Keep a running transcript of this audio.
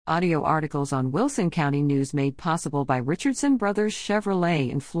Audio articles on Wilson County News made possible by Richardson Brothers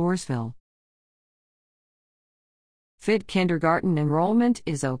Chevrolet in Floresville. FID kindergarten enrollment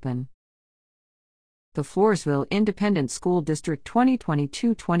is open. The Floresville Independent School District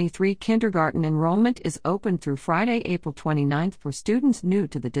 2022-23 kindergarten enrollment is open through Friday, April 29 for students new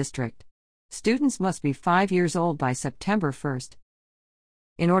to the district. Students must be 5 years old by September 1.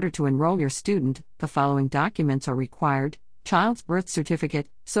 In order to enroll your student, the following documents are required: child's birth certificate,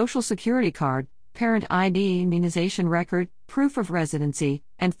 social security card, parent ID, immunization record, proof of residency,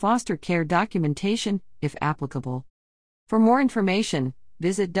 and foster care documentation, if applicable. For more information,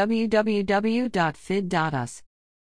 visit www.fid.us.